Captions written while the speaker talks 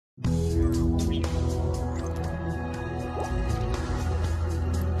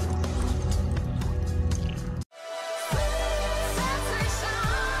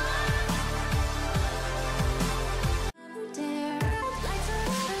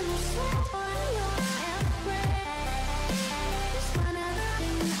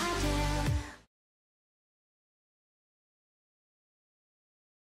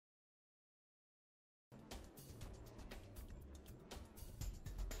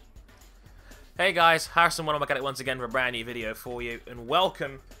Hey guys, Harrison back at it once again for a brand new video for you, and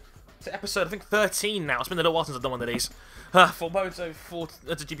welcome to episode, I think, 13 now. It's been a little while since I've done one of these. For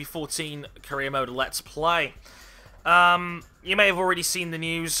MotoGP 14 Career Mode Let's Play. You may have already seen the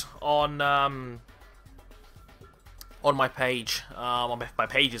news on my page, on my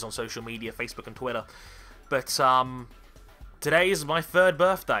pages on social media, Facebook and Twitter. But today is my 3rd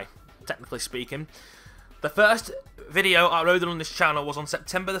birthday, technically speaking. The first video uploaded on this channel was on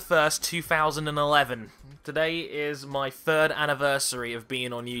September the 1st, 2011. Today is my 3rd anniversary of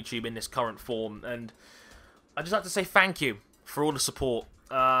being on YouTube in this current form, and I'd just like to say thank you for all the support.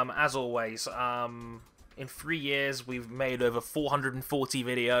 As always, in 3 years we've made over 440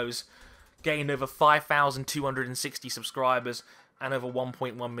 videos, gained over 5,260 subscribers, and over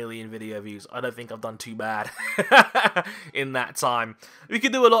 1.1 million video views. I don't think I've done too bad in that time. We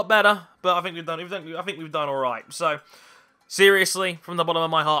could do a lot better, but I think we've done all right. So, seriously, from the bottom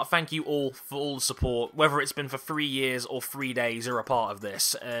of my heart, thank you all for all the support. Whether it's been for 3 years or 3 days, you're a part of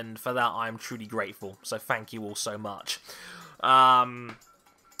this, and for that I am truly grateful. So thank you all so much.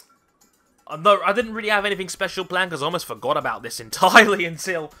 I didn't really have anything special planned because I almost forgot about this entirely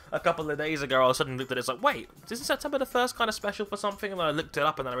until a couple of days ago. I suddenly looked at it, it's like, wait, isn't September the 1st kind of special for something? And then I looked it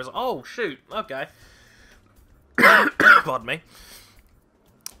up and then I was like, oh, shoot, okay. Pardon me.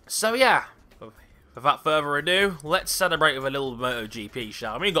 So, yeah, without further ado, let's celebrate with a little MotoGP,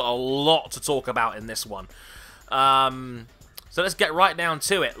 shall we? We've got a lot to talk about in this one. So let's get right down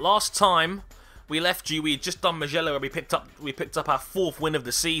to it. Last time we left you, we had just done Mugello where we picked up our 4th win of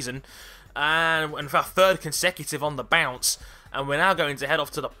the season. And for our 3rd consecutive on the bounce, and we're now going to head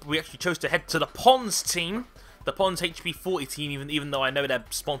off to we actually chose to head to the Pons team, the Pons HP40 team, even though I know they're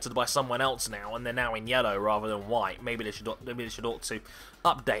sponsored by someone else now, and they're now in yellow rather than white. Maybe they should ought to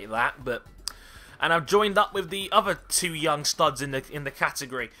update that. And I've joined up with the other 2 young studs in the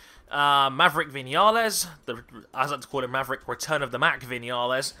category, Maverick Vinales, as I like to call him, Maverick Return of the Mac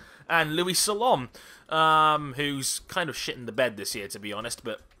Vinales, and Louis Salom, who's kind of shit in the bed this year, to be honest,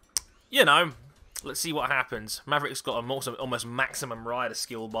 but you know, let's see what happens. Maverick's got a almost maximum rider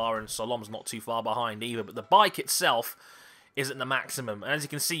skill bar, and Salom's not too far behind either, but the bike itself isn't the maximum. And as you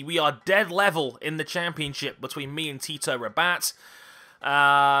can see, we are dead level in the championship between me and Tito Rabat,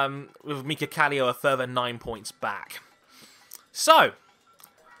 with Mika Kallio a further 9 points back. So,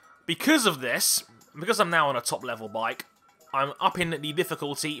 because of this, because I'm now on a top level bike, I'm upping the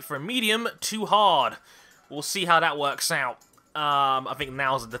difficulty from medium to hard. We'll see how that works out. I think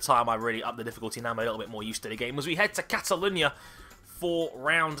now's the time I really up the difficulty. Now I'm a little bit more used to the game as we head to Catalunya for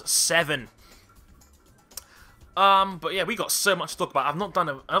round 7. But yeah, we got so much to talk about. I've not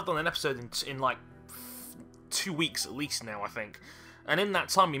done an episode in like 2 weeks at least now, I think. And in that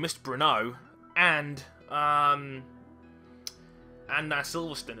time, we missed Brno and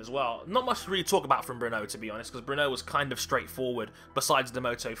Silverstone as well. Not much to really talk about from Brno, to be honest, because Brno was kind of straightforward. Besides the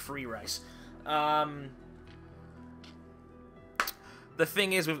Moto3 race. The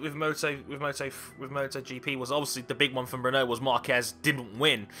thing is with MotoGP was obviously the big one from Brno was Marquez didn't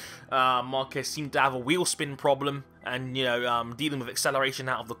win. Marquez seemed to have a wheel spin problem, and dealing with acceleration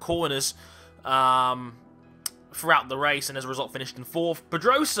out of the corners throughout the race, and as a result finished in 4th.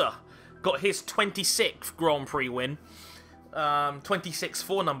 Pedrosa got his 26th Grand Prix win, 26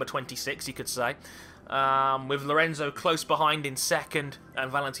 for number 26, you could say. With Lorenzo close behind in 2nd, and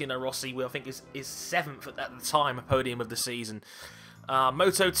Valentino Rossi, I think, is 7th at the time, a podium of the season.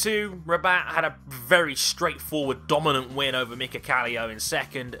 Moto2, Rabat had a very straightforward, dominant win over Mika Kallio in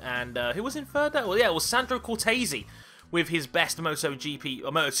 2nd, and who was in 3rd there? Well, yeah, it was Sandro Cortese with his best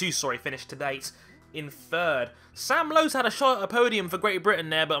Moto2 finish to date in 3rd. Sam Lowes had a shot at a podium for Great Britain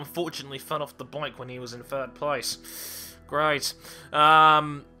there, but unfortunately fell off the bike when he was in 3rd place. Great.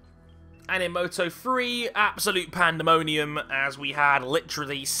 And in Moto3, absolute pandemonium, as we had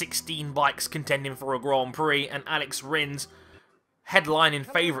literally 16 bikes contending for a Grand Prix, and Alex Rins headlining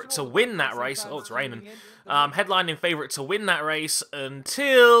favourite to win that race. Oh, it's raining. Headlining favourite to win that race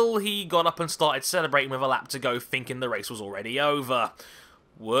until he got up and started celebrating with a lap to go, thinking the race was already over.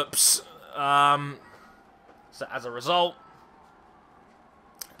 Whoops. So as a result,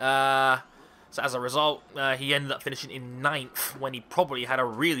 he ended up finishing in 9th when he probably had a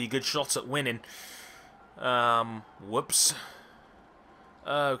really good shot at winning. Whoops.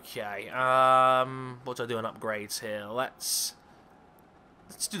 Okay. What do I do on upgrades here? Let's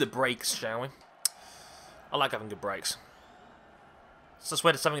do the brakes, shall we? I like having good brakes. So I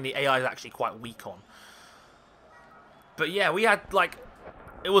swear it's something the AI is actually quite weak on. But yeah, we had like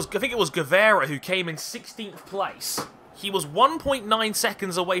I think it was Guevara who came in 16th place. He was 1.9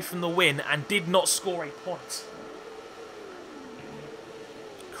 seconds away from the win and did not score a point.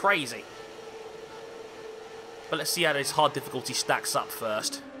 Crazy. But let's see how this hard difficulty stacks up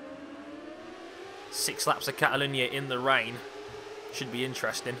first. 6 laps of Catalunya in the rain. Should be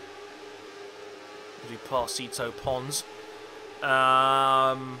interesting. As we pass Cito Pons.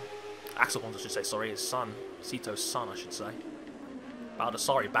 Axel Pons, I should say, sorry, his son. Cito's son, I should say.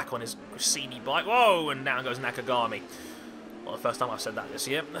 Baldassari back on his Grassini bike. Whoa, and down goes Nakagami. Not the first time I've said that this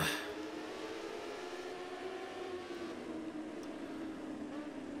year.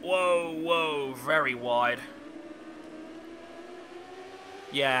 Whoa, whoa, very wide.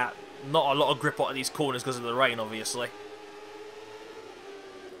 Yeah, not a lot of grip out of these corners because of the rain, obviously.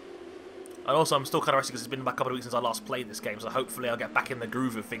 And also, I'm still kind of resting because it's been about a couple of weeks since I last played this game, so hopefully I'll get back in the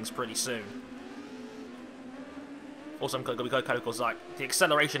groove of things pretty soon. Also, I'm going to be kind of because like the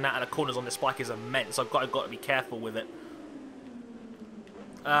acceleration out of the corners on this bike is immense. So I've got to be careful with it.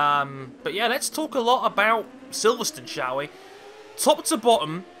 But yeah, let's talk a lot about Silverstone, shall we? Top to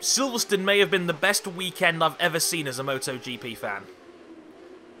bottom, Silverstone may have been the best weekend I've ever seen as a MotoGP fan.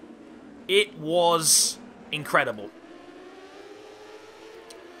 It was incredible.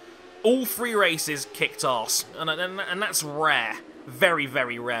 All 3 races kicked arse, and that's rare. Very,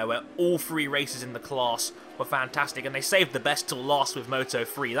 very rare, where all 3 races in the class were fantastic, and they saved the best till last with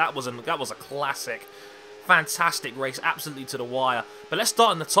Moto3. That was a classic. Fantastic race, absolutely to the wire. But let's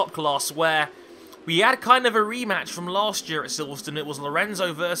start in the top class, where we had kind of a rematch from last year at Silverstone. It was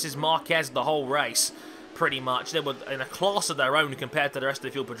Lorenzo versus Marquez the whole race, pretty much. They were in a class of their own compared to the rest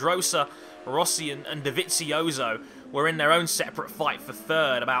of the field. Pedrosa, Rossi, and Dovizioso were in their own separate fight for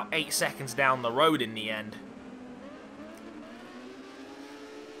third, about 8 seconds down the road in the end.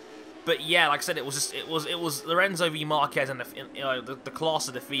 But yeah, like I said, it was Lorenzo v Marquez and the class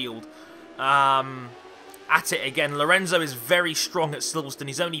of the field. At it again. Lorenzo is very strong at Silverstone.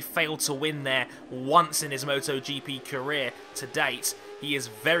 He's only failed to win there once in his MotoGP career to date. He is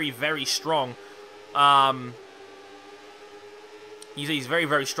very, very strong. He's very,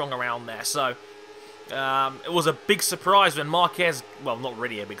 very strong around there. So it was a big surprise when Marquez, well, not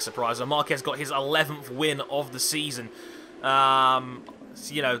really a big surprise, when Marquez got his 11th win of the season.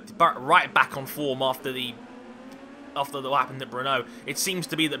 You know, right back on form after what happened at Brno. It seems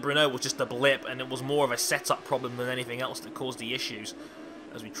to be that Brno was just a blip, and it was more of a setup problem than anything else that caused the issues.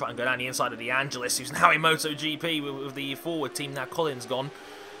 As we try and go down the inside of the Angelis, who's now in MotoGP with the forward team now. Colin's gone,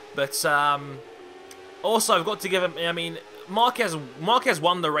 but also I've got to give him. I mean, Marquez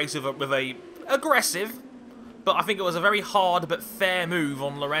won the race with a aggressive, but I think it was a very hard but fair move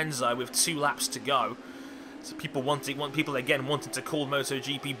on Lorenzo with 2 laps to go. So people wanting to call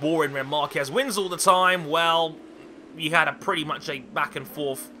MotoGP boring when Marquez wins all the time. Well, you had pretty much a back and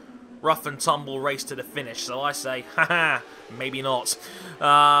forth, rough and tumble race to the finish. So I say, haha, maybe not.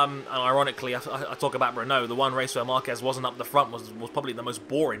 And ironically, I talk about Brno. The one race where Marquez wasn't up the front was probably the most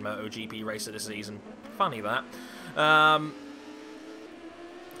boring MotoGP race of the season. Funny that.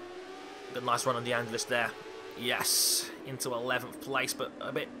 Good nice run on the Angelis there. Yes, into 11th place, but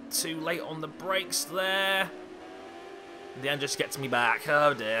a bit too late on the brakes there. The Angelis gets me back.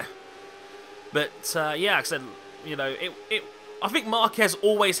 Oh dear. But yeah, like I said, you know, I think Marquez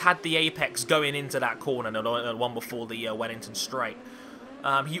always had the apex going into that corner, the one before the Wellington straight.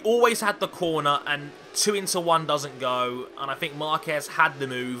 He always had the corner, and 2 into 1 doesn't go, and I think Marquez had the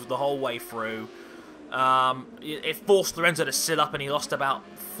move the whole way through. It forced Lorenzo to sit up, and he lost about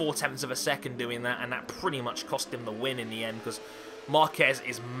 0.4 of a second doing that, and that pretty much cost him the win in the end, because Marquez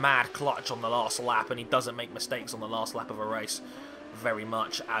is mad clutch on the last lap, and he doesn't make mistakes on the last lap of a race very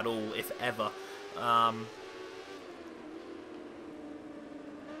much at all, if ever.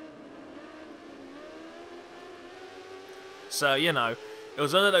 So, you know, it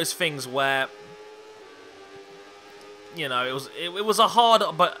was one of those things where, you know, it was a hard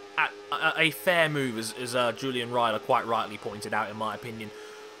but a fair move, as Julian Ryder quite rightly pointed out, in my opinion.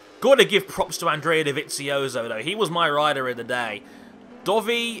 Got to give props to Andrea Dovizioso, though. He was my rider of the day.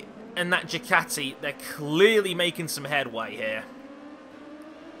 Dovi and that Ducati, they're clearly making some headway here.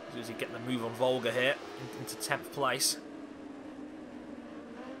 As he get the move on Volga here into 10th place.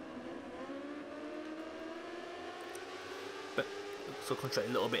 But still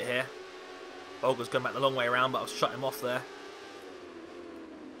concentrate a little bit here. Volga's going back the long way around, but I've shut him off there.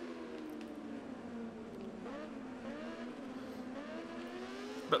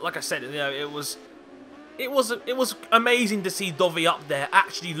 But like I said, you know, it was amazing to see Dovi up there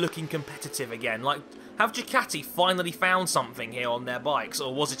actually looking competitive again. Like, have Ducati finally found something here on their bikes,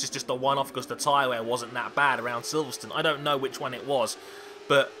 or was it just a one-off because the tyre wear wasn't that bad around Silverstone? I don't know which one it was,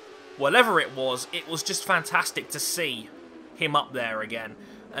 but whatever it was just fantastic to see him up there again.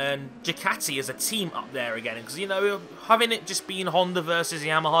 And Ducati as a team up there again, because, you know, having it just been Honda versus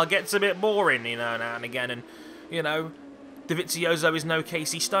Yamaha gets a bit boring, you know, now and again, and you know, Dovizioso is no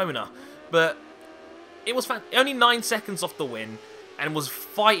Casey Stoner. But it was only 9 seconds off the win, and was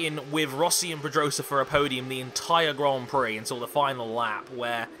fighting with Rossi and Pedrosa for a podium the entire Grand Prix until the final lap,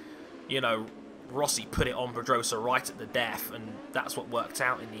 where, you know, Rossi put it on Pedrosa right at the death, and that's what worked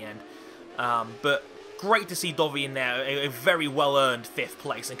out in the end. But great to see Dovi in there, a very well-earned 5th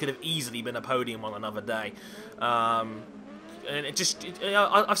place, and could have easily been a podium on another day. And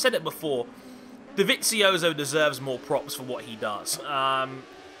I've said it before, Dovizioso deserves more props for what he does.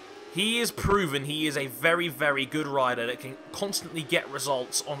 He has proven he is a very, very good rider that can constantly get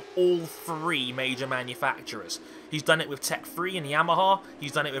results on all 3 major manufacturers. He's done it with Tech 3 in Yamaha,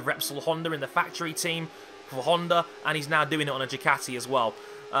 he's done it with Repsol Honda in the factory team for Honda, and he's now doing it on a Ducati as well.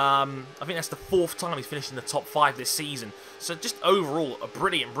 I think that's the 4th time he's finished in the top 5 this season. So just overall, a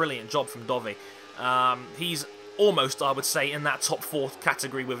brilliant, brilliant job from Dovi. He's almost, I would say, in that top 4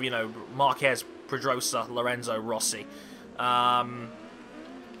 category with, you know, Marquez, Pedrosa, Lorenzo, Rossi.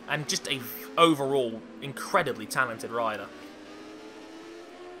 And just a overall incredibly talented rider.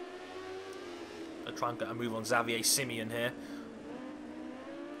 I'll try and get a move on Xavier Simeon here.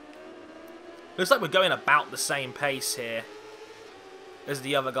 Looks like we're going about the same pace here as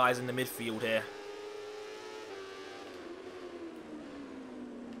the other guys in the midfield here.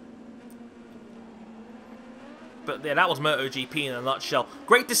 But yeah, that was MotoGP in a nutshell.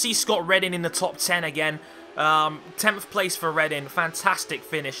 Great to see Scott Redding in the top 10 again. 10th place for Redding. Fantastic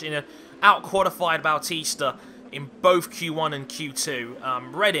finish. Out-qualified Bautista in both Q1 and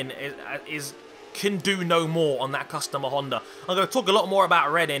Q2. Redding can do no more on that customer Honda. I'm going to talk a lot more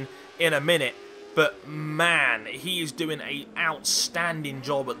about Redding in a minute. But man, he is doing an outstanding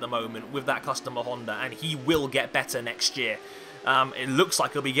job at the moment with that customer Honda. And he will get better next year. It looks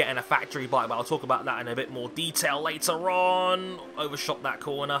like he'll be getting a factory bike, but I'll talk about that in a bit more detail later on. Overshot that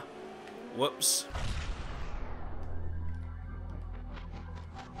corner. Whoops.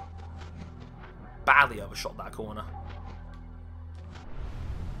 Badly overshot that corner.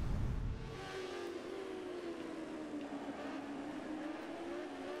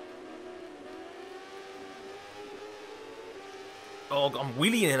 Oh, I'm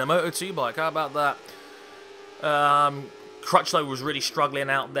wheeling in a Moto2 bike. How about that? Crutchlow was really struggling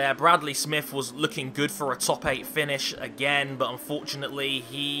out there. Bradley Smith was looking good for a top 8 finish again, but unfortunately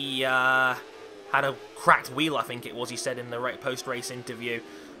he had a cracked wheel, I think it was, he said in the post-race interview.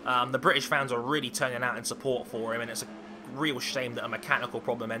 The British fans are really turning out in support for him, and it's a real shame that a mechanical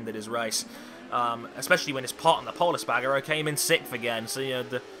problem ended his race. Especially when his partner, Pol Espargaro, came in 6th again. So, you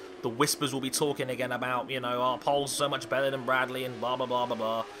know, the whispers will be talking again about, you know, our Pol's so much better than Bradley and blah, blah, blah, blah,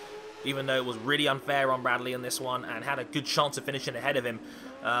 blah. Even though it was really unfair on Bradley in this one and had a good chance of finishing ahead of him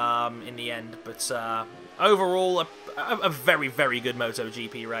in the end. But overall, a very, very good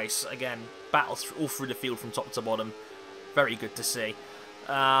MotoGP race. Again, battles all through the field from top to bottom. Very good to see.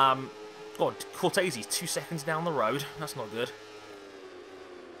 God, Cortese's 2 seconds down the road. That's not good.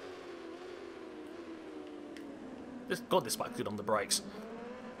 God, this bike's good on the brakes.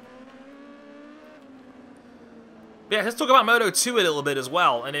 Yeah, let's talk about Moto2 a little bit as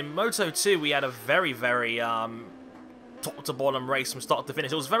well. And in Moto2, we had a very, very top-to-bottom race from start to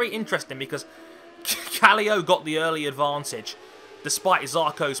finish. It was very interesting because Kallio got the early advantage, despite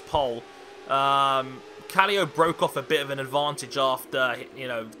Zarco's pole. Kallio broke off a bit of an advantage after, you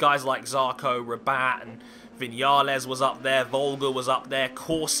know, guys like Zarco, Rabat, and Viñales was up there, Volga was up there,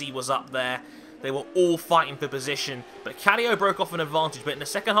 Corsi was up there. They were all fighting for position, but Kallio broke off an advantage. But in the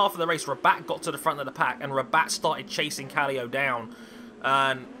second half of the race, Rabat got to the front of the pack, and Rabat started chasing Kallio down.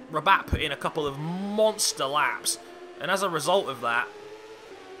 And Rabat put in a couple of monster laps. And as a result of that,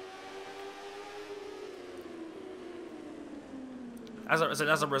 as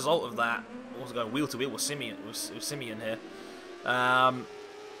a result of that, I was going wheel to wheel with Simeon. It was Simeon here.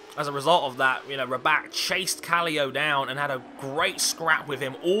 As a result of that, you know, Rabat chased Kallio down and had a great scrap with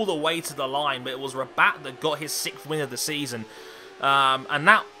him all the way to the line, but it was Rabat that got his 6th win of the season. And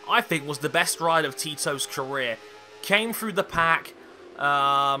that, I think, was the best ride of Tito's career. Came through the pack,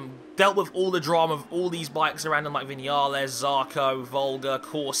 dealt with all the drama of all these bikes around him, like Viñales, Zarco, Volga,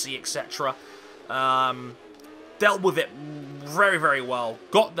 Corsi, etc. Dealt with it very, very well.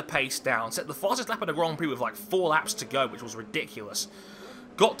 Got the pace down. Set the fastest lap of the Grand Prix with like 4 laps to go, which was ridiculous.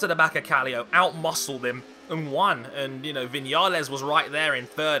 Got to the back of Kallio, out-muscled him, and won. And, you know, Viñales was right there in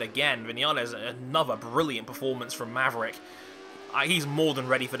 3rd again. Viñales, another brilliant performance from Maverick. He's more than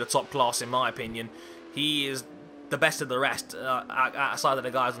ready for the top class, in my opinion. He is the best of the rest, outside of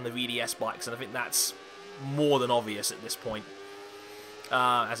the guys on the VDS bikes, and I think that's more than obvious at this point.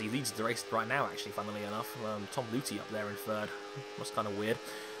 As he leads the race right now, actually, funnily enough. Tom Luthi up there in 3rd. That's kind of weird.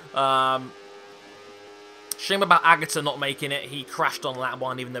 Shame about Agata not making it. He crashed on lap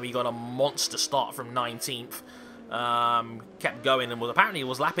 1, even though he got a monster start from 19th. Kept going and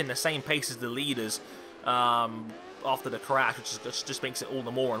was lapping the same pace as the leaders after the crash, which just makes it all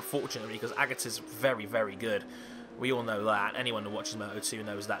the more unfortunate because Agata's very, very good. We all know that. Anyone who watches Moto2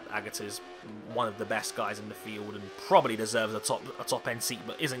 knows that Agata is one of the best guys in the field and probably deserves a top end seat,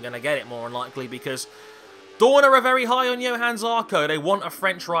 but isn't going to get it more than likely because Dorna are very high on Johan Zarco. They want a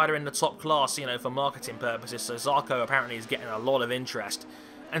French rider in the top class, you know, for marketing purposes. So Zarco apparently is getting a lot of interest.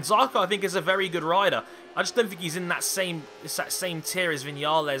 And Zarco, I think, is a very good rider. I just don't think he's in that same tier as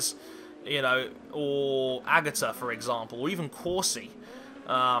Viñales, you know, or Agata, for example, or even Corsi,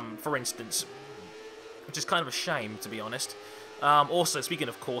 for instance. Which is kind of a shame, to be honest. Also, speaking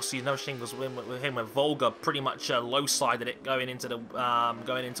of Corsi, another shame was with him when Volga pretty much low-sided it going into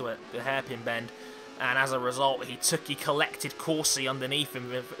a hairpin bend. And as a result, he collected Corsi underneath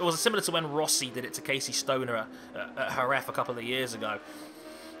him. It was similar to when Rossi did it to Casey Stoner at Jerez a couple of years ago.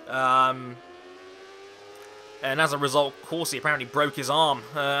 And as a result, Corsi apparently broke his arm,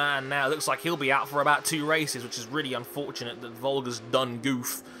 and now it looks like he'll be out for about 2 races, which is really unfortunate that Volga's done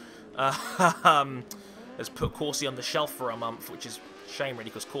goof. Has put Corsi on the shelf for a month, which is a shame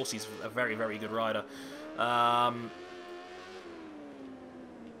really, because Corsi's a very, very good rider.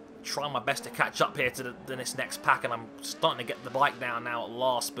 Trying my best to catch up here to this next pack, and I'm starting to get the bike down now at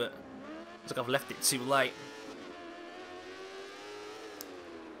last, but looks like I've left it too late.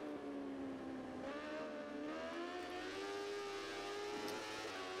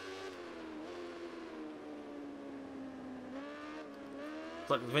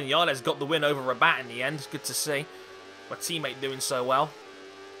 Like Viñales got the win over Rabat in the end. It's good to see my teammate doing so well.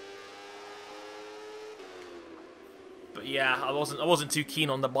 But yeah, I wasn't too keen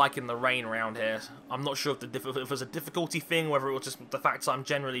on the bike in the rain around here. I'm not sure if it was a difficulty thing, whether it was just the fact I'm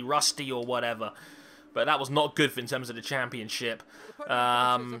generally rusty or whatever. But that was not good in terms of the championship.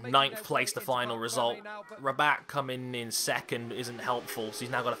 9th place, the final result. Rabat coming in 2nd isn't helpful, so he's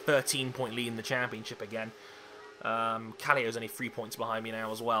now got a 13-point lead in the championship again. Callio's only 3 points behind me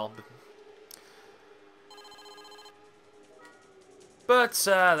now as well. But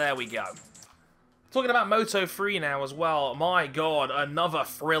there we go. Talking about Moto3 now as well. My god, another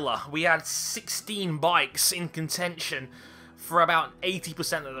thriller. We had 16 bikes in contention for about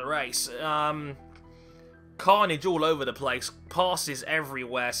 80% of the race. Carnage all over the place. Passes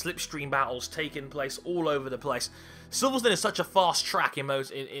everywhere. Slipstream battles taking place all over the place. Silverstone is such a fast track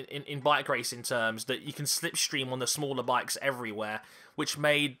in bike racing terms that you can slipstream on the smaller bikes everywhere, which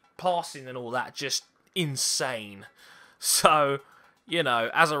made passing and all that just insane. So, you know,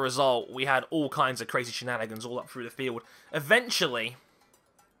 as a result, we had all kinds of crazy shenanigans all up through the field. Eventually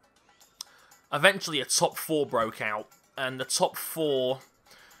a top 4 broke out, and the top 4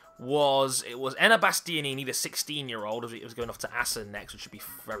 was Enna Bastianini, the 16-year-old. It was going off to Assen next, which should be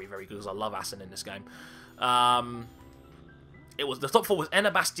very, very good because I love Assen in this game. The top 4 was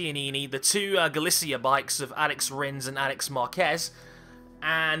Enna Bastianini, the 2 Galicia bikes of Alex Rins and Alex Marquez,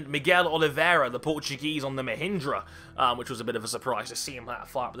 and Miguel Oliveira, the Portuguese, on the Mahindra, which was a bit of a surprise to see him that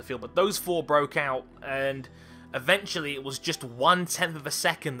far up the field. But those 4 broke out, and eventually it was just 1/10 of a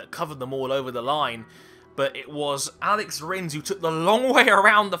second that covered them all over the line. But it was Alex Rins who took the long way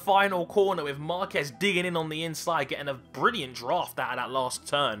around the final corner, with Marquez digging in on the inside, getting a brilliant draft out of that last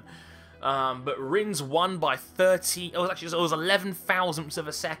turn. But Rins won by 30. It was 11 thousandths of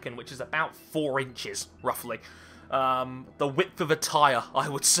a second, which is about 4 inches, roughly. The width of a tyre, I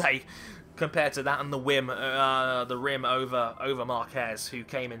would say, compared to that and the rim over Marquez, who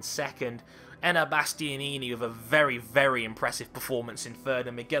came in 2nd. Enna Bastianini with a very, very impressive performance in 3rd,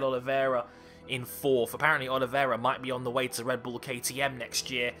 and Miguel Oliveira in 4th. Apparently Oliveira might be on the way to Red Bull KTM next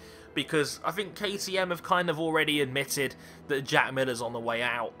year, because I think KTM have kind of already admitted that Jack Miller's on the way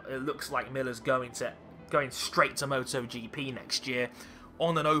out. It looks like Miller's going straight to MotoGP next year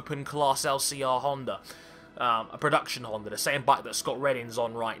on an open class LCR Honda, a production Honda, the same bike that Scott Redding's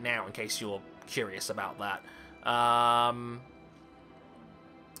on right now, in case you're curious about that.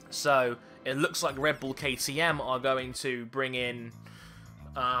 So it looks like Red Bull KTM are going to bring in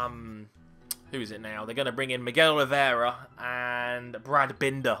who is it now? They're going to bring in Miguel Oliveira and Brad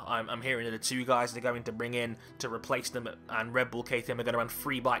Binder. I'm hearing are the 2 guys they're going to bring in to replace them. And Red Bull KTM are going to run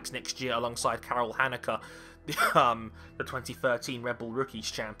 3 bikes next year alongside Karel Haneker, the 2013 Red Bull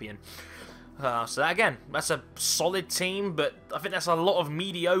Rookies champion. So that, again, that's a solid team, but I think that's a lot of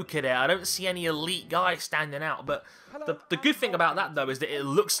mediocre there. I don't see any elite guys standing out. But the good thing about that, though, is that it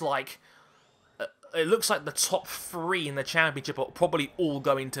looks like the top 3 in the championship are probably all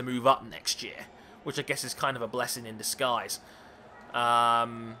going to move up next year, which I guess is kind of a blessing in disguise.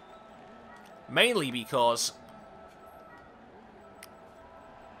 Mainly because,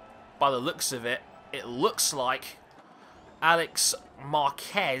 by the looks of it, it looks like Alex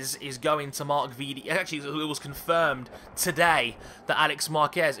Marquez is going to Mark VD. Actually, it was confirmed today that Alex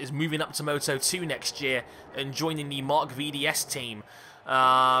Marquez is moving up to Moto2 next year and joining the Mark VDS team.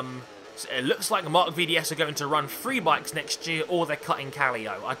 So it looks like Mark VDS are going to run 3 bikes next year, or they're cutting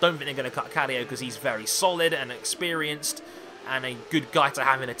Kallio. I don't think they're going to cut Kallio because he's very solid and experienced and a good guy to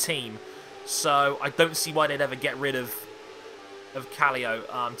have in a team. So I don't see why they'd ever get rid of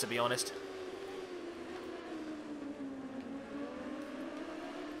Kallio, to be honest.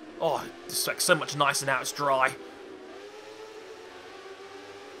 Oh, it's like so much nicer now it's dry.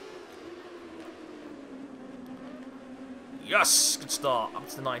 Yes, good start. Up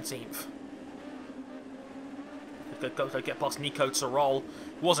to the 19th. Go get past Nico Tirol.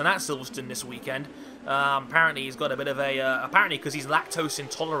 He wasn't at Silverstone this weekend. Apparently he's got a bit of a... apparently because he's lactose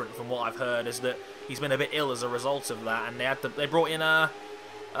intolerant, from what I've heard, is that he's been a bit ill as a result of that. And they brought in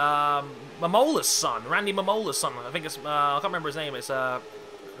Mamola's son, Randy Mamola's son. I think it's... I can't remember his name. It's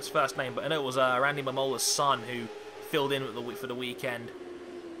his first name, but I know it was Randy Mamola's son who filled in for the weekend.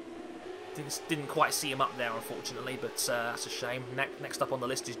 Didn't quite see him up there, unfortunately, but that's a shame. Next up on the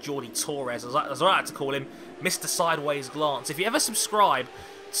list is Jordi Torres, as I like to call him, Mr. Sideways Glance. If you ever subscribe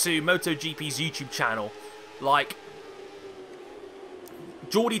to MotoGP's YouTube channel, like,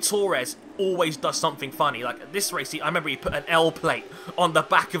 Jordi Torres always does something funny. Like, at this race, I remember he put an L plate on the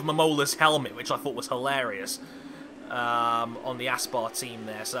back of Mamola's helmet, which I thought was hilarious, on the Aspar team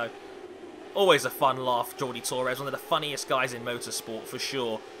there. So, always a fun laugh, Jordi Torres, one of the funniest guys in motorsport, for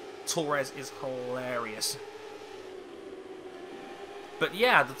sure. Torres is hilarious. But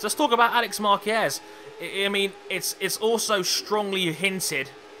yeah, let's talk about Alex Marquez. I mean, it's also strongly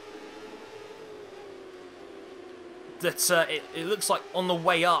hinted that it looks like on the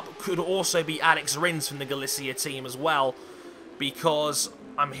way up could also be Alex Rins from the Galicia team as well, because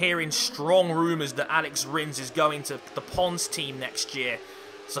I'm hearing strong rumours that Alex Rins is going to the Pons team next year.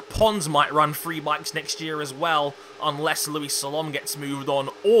 So Pons might run 3 bikes next year as well, unless Luis Salom gets moved on,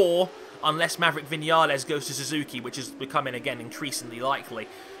 or unless Maverick Vinales goes to Suzuki, which is becoming, again, increasingly likely.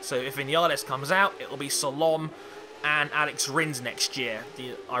 So if Vinales comes out, it'll be Salom and Alex Rins next year.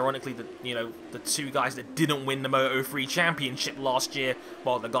 Ironically, the 2 guys that didn't win the Moto3 Championship last year,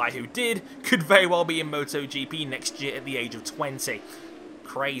 while the guy who did could very well be in MotoGP next year at the age of 20.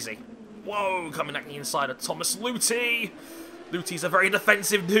 Crazy. Whoa, coming at the inside of Thomas Luthi. Luti's a very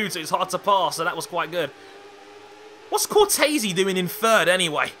defensive dude, so it's hard to pass, so that was quite good. What's Cortese doing in 3rd,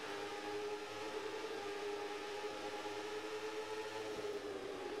 anyway?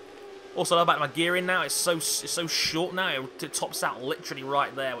 Also, I love about my gearing now. It's so short now. It tops out literally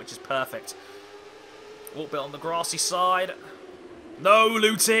right there, which is perfect. A little bit on the grassy side. No,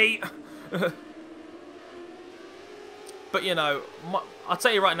 Luthi! But, you know, I'll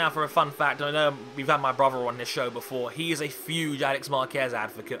tell you right now for a fun fact, I know we've had my brother on this show before, he is a huge Alex Marquez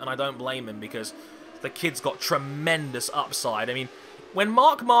advocate, and I don't blame him, because the kid's got tremendous upside. I mean, when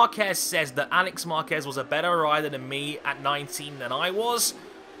Marc Marquez says that Alex Marquez was a better rider than me at 19 than I was,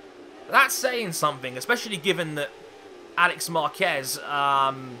 that's saying something, especially given that Alex Marquez,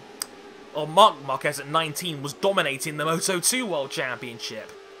 or Marc Marquez at 19 was dominating the Moto2 World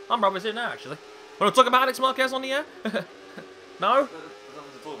Championship. I'm brothers here now, actually. Want to talk about Alex Marquez on the air? No?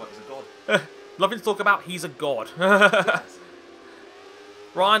 Nothing to talk about, he's a god. He's a god. Yes.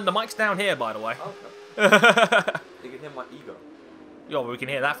 Ryan, the mic's down here, by the way. Okay. You can hear my ego. Yo, we can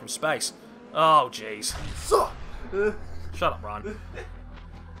hear that from space. Oh, jeez. Shut up, Ryan.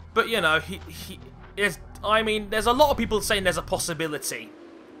 But, you know, I mean, there's a lot of people saying there's a possibility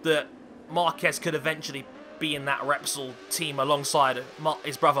that Marquez could eventually be in that Repsol team alongside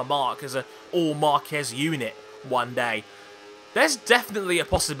his brother Mark as an all-Marquez unit one day. There's definitely a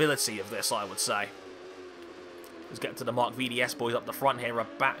possibility of this, I would say. Let's get to the Mark VDS boys up the front here.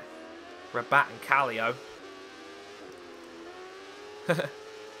 Rabat and Kallio.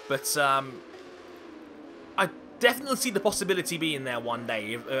 But, I definitely see the possibility being there one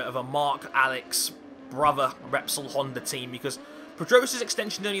day of a Mark, Alex, brother Repsol Honda team, because Pedrosa's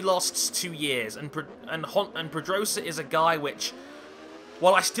extension only lasts 2 years, and Pedrosa is a guy which,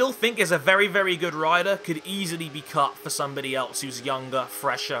 while I still think is a very, very good rider, could easily be cut for somebody else who's younger,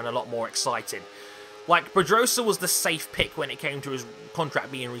 fresher, and a lot more excited. Like, Pedrosa was the safe pick when it came to his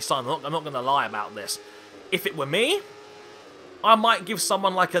contract being re-signed. I'm not going to lie about this. If it were me, I might give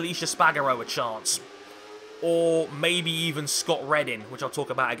someone like Alicia Spagaro a chance. Or maybe even Scott Redding, which I'll talk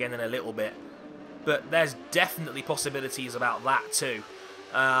about again in a little bit. But there's definitely possibilities about that too.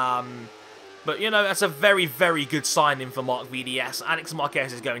 But, you know, that's a very, very good signing for Marc VDS. Alex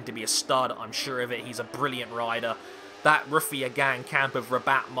Marquez is going to be a stud, I'm sure of it. He's a brilliant rider. That Ruffia gang camp of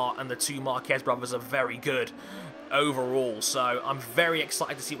Rabat and the two Marquez brothers are very good overall. So I'm very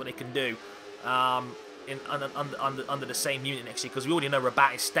excited to see what they can do under the same unit next year. Because we already know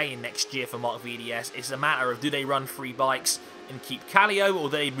Rabat is staying next year for Marc VDS. It's a matter of, do they run 3 bikes and keep Kallio, or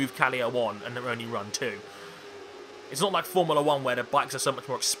do they move Kallio on and only run 2? It's not like Formula 1 where the bikes are so much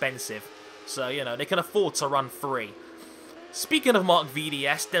more expensive. So, you know, they can afford to run 3. Speaking of Marc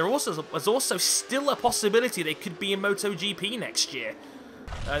VDS, there's also still a possibility they could be in MotoGP next year.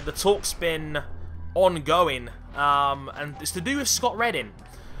 The talk's been ongoing, and it's to do with Scott Redding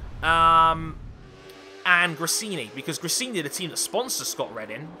and Gresini, because Gresini, the team that sponsors Scott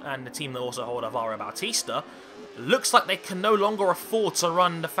Redding, and the team that also hold Alvaro Bautista, looks like they can no longer afford to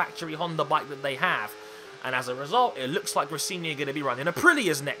run the factory Honda bike that they have. And as a result, it looks like Gresini are going to be running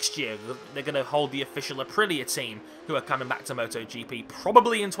Aprilias next year. They're going to hold the official Aprilia team, who are coming back to MotoGP,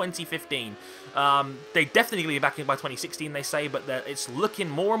 probably in 2015. They definitely will be back in by 2016, they say, but it's looking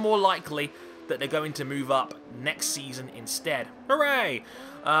more and more likely that they're going to move up next season instead. Hooray!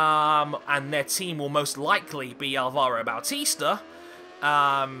 And their team will most likely be Alvaro Bautista,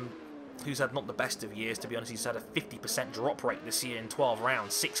 who's had not the best of years, to be honest. He's had a 50% drop rate this year in 12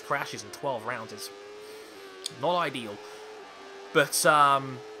 rounds. 6 crashes in 12 rounds is not ideal. But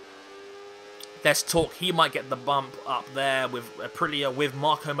there's talk he might get the bump up there with Aprilia, with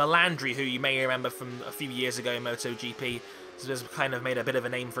Marco Melandri, who you may remember from a few years ago in MotoGP. So has kind of made a bit of a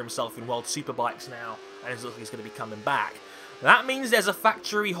name for himself in World Superbikes now, and it looks like he's going to be coming back. That means there's a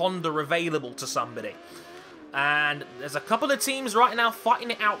factory Honda available to somebody. And there's a couple of teams right now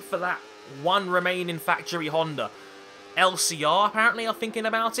fighting it out for that one remaining factory Honda. LCR apparently are thinking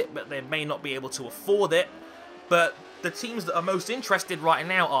about it, but they may not be able to afford it. But the teams that are most interested right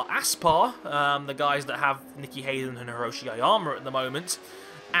now are Aspar, the guys that have Nicky Hayden and Hiroshi Ayama at the moment,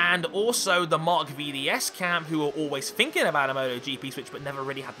 and also the Marc VDS camp, who are always thinking about a MotoGP switch but never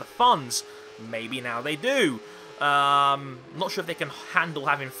really had the funds. Maybe now they do. Not sure if they can handle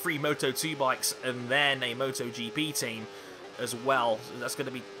having 3 Moto2 bikes and then a MotoGP team as well. That's going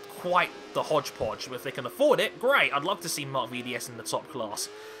to be quite the hodgepodge. If they can afford it, great. I'd love to see Marc VDS in the top class.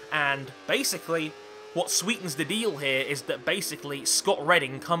 And basically, what sweetens the deal here is that basically Scott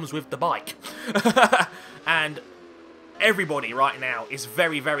Redding comes with the bike. And everybody right now is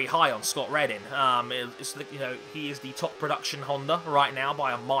very, very high on Scott Redding. You know, he is the top production Honda right now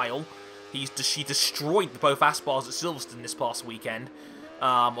by a mile. He destroyed both Aspars at Silverstone this past weekend.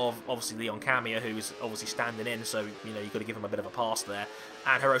 Of obviously Leon Camia, who is obviously standing in, so you know you've got to give him a bit of a pass there.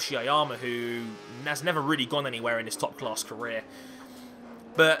 And Hiroshi Ayama, who has never really gone anywhere in his top class career.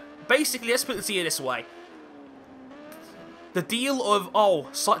 But basically, let's put it to you this way: the deal of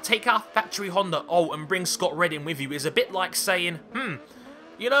take our factory Honda, and bring Scott Redding with you is a bit like saying,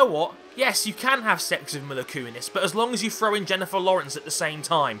 you know what? Yes, you can have sex with Mila Kunis, but as long as you throw in Jennifer Lawrence at the same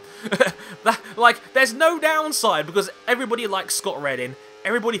time. There's no downside, because everybody likes Scott Redding.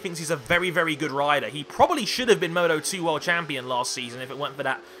 Everybody thinks he's a very, very good rider. He probably should have been Moto2 World Champion last season if it weren't for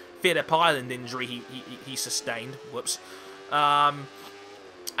that Phillip Island injury he sustained. Whoops. And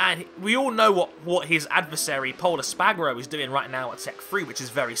we all know what his adversary, Pol Espargaro, is doing right now at Tech 3, which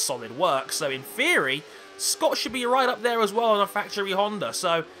is very solid work. So in theory, Scott should be right up there as well on a factory Honda.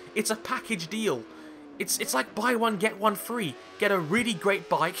 So it's a package deal. It's like buy one, get one free. Get a really great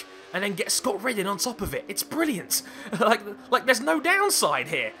bike, and then get Scott Redding on top of it. It's brilliant. like there's no downside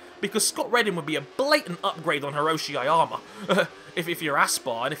here, because Scott Redding would be a blatant upgrade on Hiroshi Ayama. if you're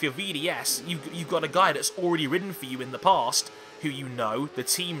Aspar, and if you're VDS, you've got a guy that's already ridden for you in the past, who you know, the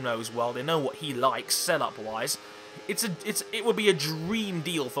team knows well, they know what he likes setup-wise. It would be a dream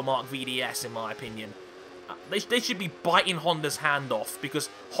deal for Marc VDS, in my opinion. They should be biting Honda's hand off, because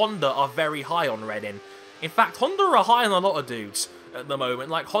Honda are very high on Redding. In fact, Honda are high on a lot of dudes at the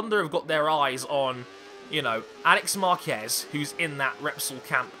moment. Like, Honda have got their eyes on, you know, Alex Marquez, who's in that Repsol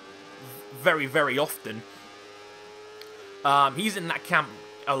camp very, very often. He's in that camp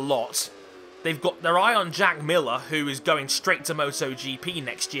a lot. They've got their eye on Jack Miller, who is going straight to MotoGP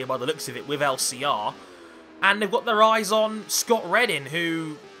next year by the looks of it with LCR. And they've got their eyes on Scott Redding,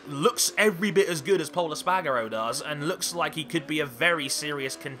 who looks every bit as good as Pol Espargaro does, and looks like he could be a very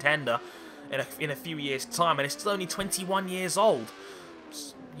serious contender in a few years' time, and he's still only 21 years old.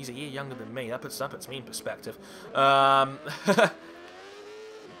 He's a year younger than me. That puts me in perspective. But,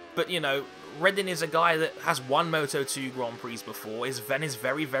 you know, Redding is a guy that has won Moto2 Grand Prix before, is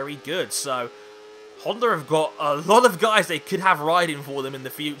very, very good. So, Honda have got a lot of guys they could have riding for them in the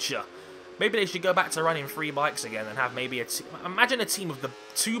future. Maybe they should go back to running 3 bikes again and have maybe imagine a team of the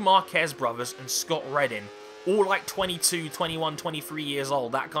 2 Marquez brothers and Scott Redding, all like 22, 21, 23 years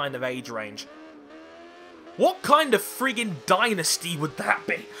old, that kind of age range. What kind of friggin' dynasty would that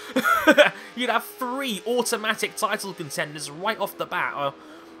be? You'd have 3 automatic title contenders right off the bat.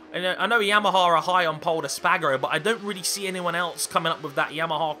 I know Yamaha are high on Pol Espargaro, but I don't really see anyone else coming up with that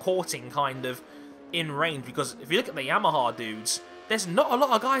Yamaha courting kind of in range, because if you look at the Yamaha dudes, there's not a lot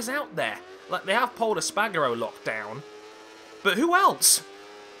of guys out there. Like, they have Pol Espargaro locked down, but who else?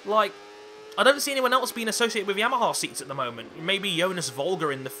 Like, I don't see anyone else being associated with Yamaha seats at the moment. Maybe Jonas Volga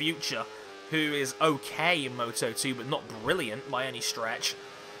in the future, who is okay in Moto2, but not brilliant by any stretch.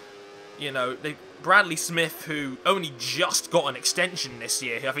 You know, Bradley Smith, who only just got an extension this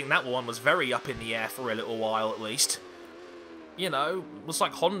year. I think that one was very up in the air for a little while, at least. You know, looks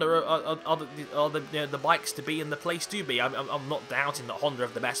like Honda are the bikes to be in the place to be. I'm not doubting that Honda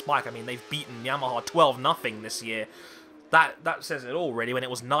have the best bike. I mean, they've beaten Yamaha 12-0 this year. That says it all, really, when it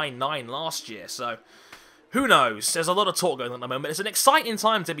was 9-9 last year. So, who knows? There's a lot of talk going on at the moment. It's an exciting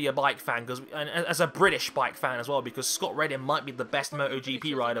time to be a bike fan, and as a British bike fan as well, because Scott Redding might be the best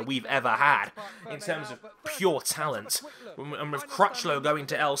MotoGP rider we've ever had in terms of pure talent. And with Crutchlow going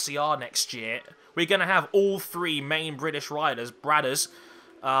to LCR next year, we're going to have all 3 main British riders, Bradders,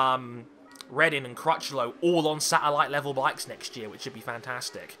 Redding and Crutchlow, all on satellite-level bikes next year, which should be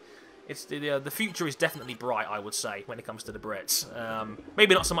fantastic. It's the future is definitely bright, I would say, when it comes to the Brits.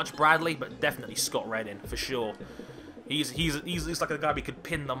 Maybe not so much Bradley, but definitely Scott Redding, for sure. He's like a guy we could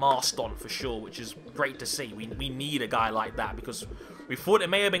pin the mast on, for sure, which is great to see. We need a guy like that, because we thought it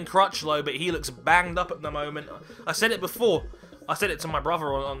may have been Crutchlow, but he looks banged up at the moment. I said it before. I said it to my brother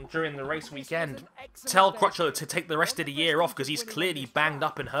during the race weekend. Tell Crutchlow to take the rest of the year off, because he's clearly banged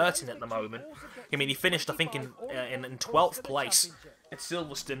up and hurting at the moment. I mean, he finished, I think, in 12th place at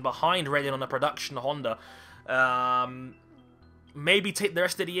Silverstone, behind Redding on a production Honda. Maybe take the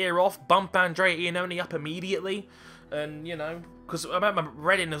rest of the year off, bump Andrea Iannone up immediately, and, you know, because I remember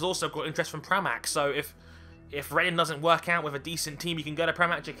Redding has also got interest from Pramac, so if Redding doesn't work out with a decent team, you can go to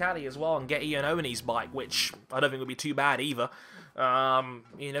Pramac Ducati as well and get Iannone's bike, which I don't think would be too bad either.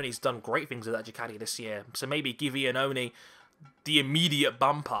 Iannone's done great things with that Ducati this year, so maybe give Iannone the immediate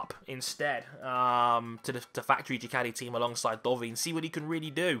bump up instead to the factory Ducati team alongside Dovi and see what he can really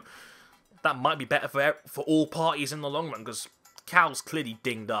do. That might be better for all parties in the long run, because Cal's clearly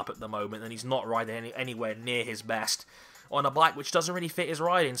dinged up at the moment and he's not riding anywhere near his best on a bike which doesn't really fit his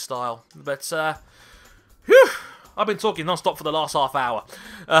riding style. But, whew, I've been talking non-stop for the last half hour.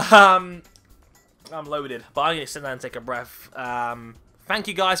 I'm loaded, but I'm going to sit down and take a breath. Thank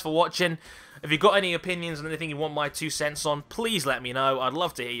you guys for watching. If you've got any opinions on anything you want my 2 cents on, please let me know. I'd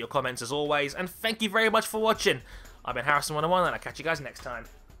love to hear your comments as always. And thank you very much for watching. I've been Harrison101, and I'll catch you guys next time.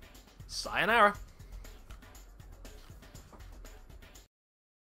 Sayonara.